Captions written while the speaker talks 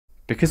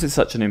Because it's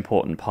such an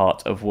important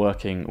part of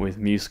working with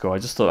MuseScore, I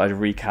just thought I'd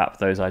recap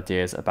those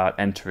ideas about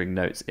entering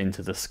notes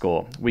into the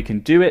score. We can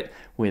do it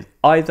with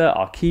either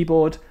our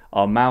keyboard,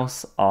 our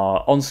mouse,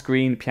 our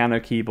on-screen piano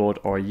keyboard,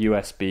 or a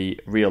USB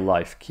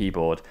real-life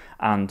keyboard.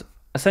 And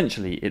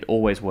essentially, it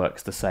always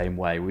works the same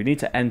way. We need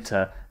to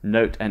enter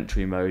note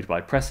entry mode by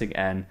pressing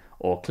N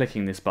or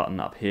clicking this button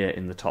up here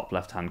in the top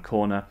left-hand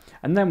corner.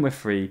 And then we're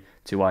free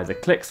to either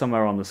click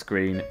somewhere on the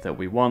screen that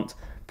we want,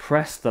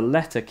 press the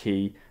letter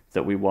key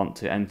that we want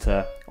to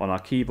enter on our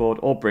keyboard,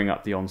 or bring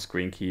up the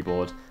on-screen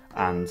keyboard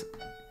and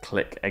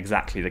click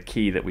exactly the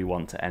key that we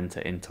want to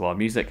enter into our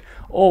music,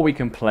 or we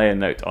can play a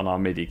note on our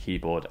MIDI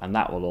keyboard and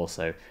that will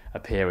also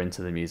appear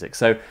into the music.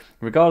 So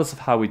regardless of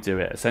how we do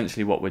it,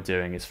 essentially what we're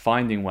doing is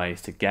finding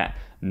ways to get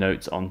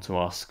notes onto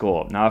our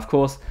score. Now, of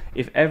course,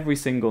 if every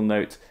single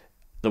note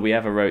that we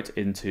ever wrote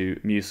into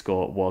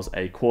MuseScore was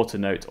a quarter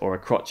note or a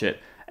crotchet,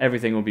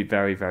 everything will be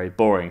very, very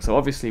boring. So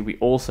obviously we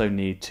also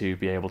need to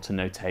be able to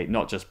notate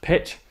not just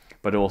pitch,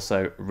 but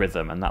also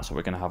rhythm, and that's what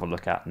we're going to have a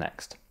look at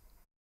next.